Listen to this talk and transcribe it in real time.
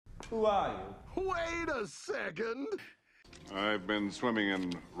Who are you? Wait a second! I've been swimming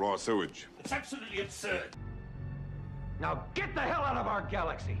in raw sewage. It's absolutely absurd. Now get the hell out of our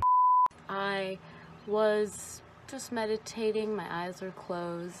galaxy! I was just meditating, my eyes were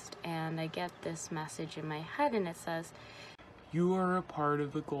closed, and I get this message in my head, and it says, "You are a part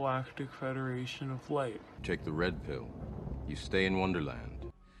of the Galactic Federation of Light. Take the red pill. You stay in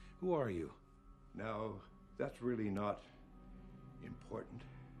Wonderland." Who are you? Now, that's really not important.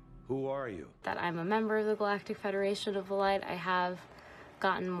 Who are you? that I'm a member of the Galactic Federation of Light. I have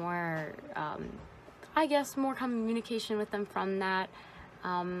gotten more, I guess, more communication with them from that.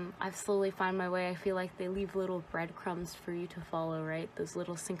 I've slowly found my way. I feel like they leave little breadcrumbs for you to follow, right? Those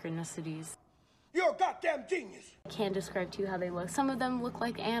little synchronicities. You're a goddamn genius! I can't describe to you how they look. Some of them look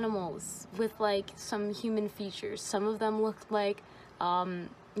like animals with like some human features. Some of them look like, you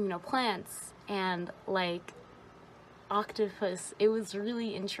know, plants and like octopus. It was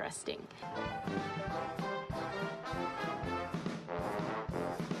really interesting.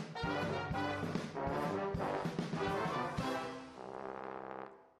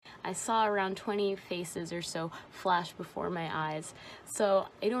 I saw around 20 faces or so flash before my eyes. So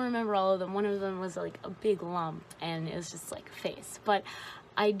I don't remember all of them. One of them was like a big lump and it was just like a face. But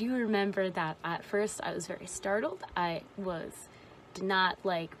I do remember that at first I was very startled. Did not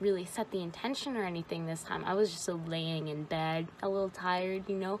like really set the intention or anything this time. I was just laying in bed, a little tired,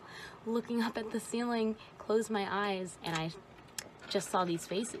 you know, looking up at the ceiling, closed my eyes, and I just saw these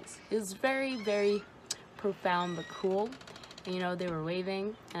faces. It was very, very profound but cool. And, you know, they were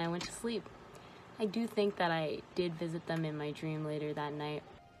waving, and I went to sleep. I do think that I did visit them in my dream later that night.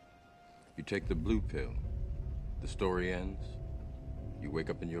 You take the blue pill. The story ends. You wake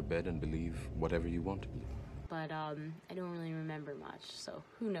up in your bed and believe whatever you want to believe. But I don't really remember much, so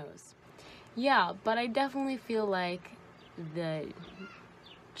who knows. Yeah, but I definitely feel like the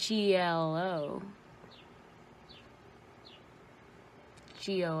GLO,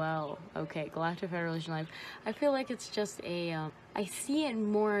 okay, Galactic Federation Life, I feel like it's just a, I see it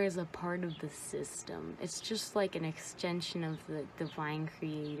more as a part of the system. It's just like an extension of the divine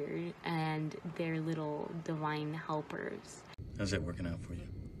creator and their little divine helpers. How's that working out for you?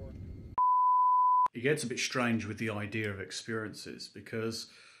 It gets a bit strange with the idea of experiences, because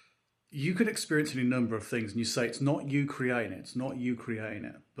you could experience any number of things and you say it's not you creating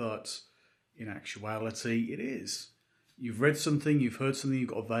it, but in actuality it is. You've read something, you've heard something, you've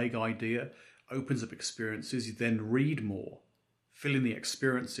got a vague idea, opens up experiences, you then read more, fill in the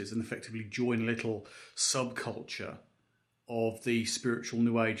experiences and effectively join a little subculture of the spiritual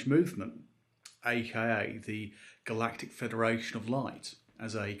New Age movement, aka the Galactic Federation of Light,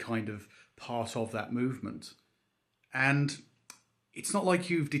 as a kind of part of that movement. And it's not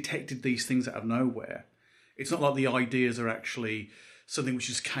like you've detected these things out of nowhere. It's not like the ideas are actually something which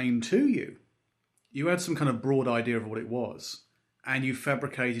just came to you. You had some kind of broad idea of what it was, and you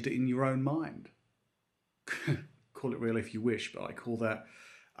fabricated it in your own mind. Call it real if you wish, but I call that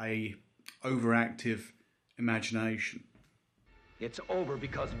a overactive imagination. It's over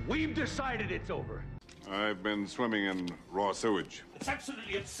because we've decided it's over. I've been swimming in raw sewage. It's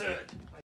absolutely absurd.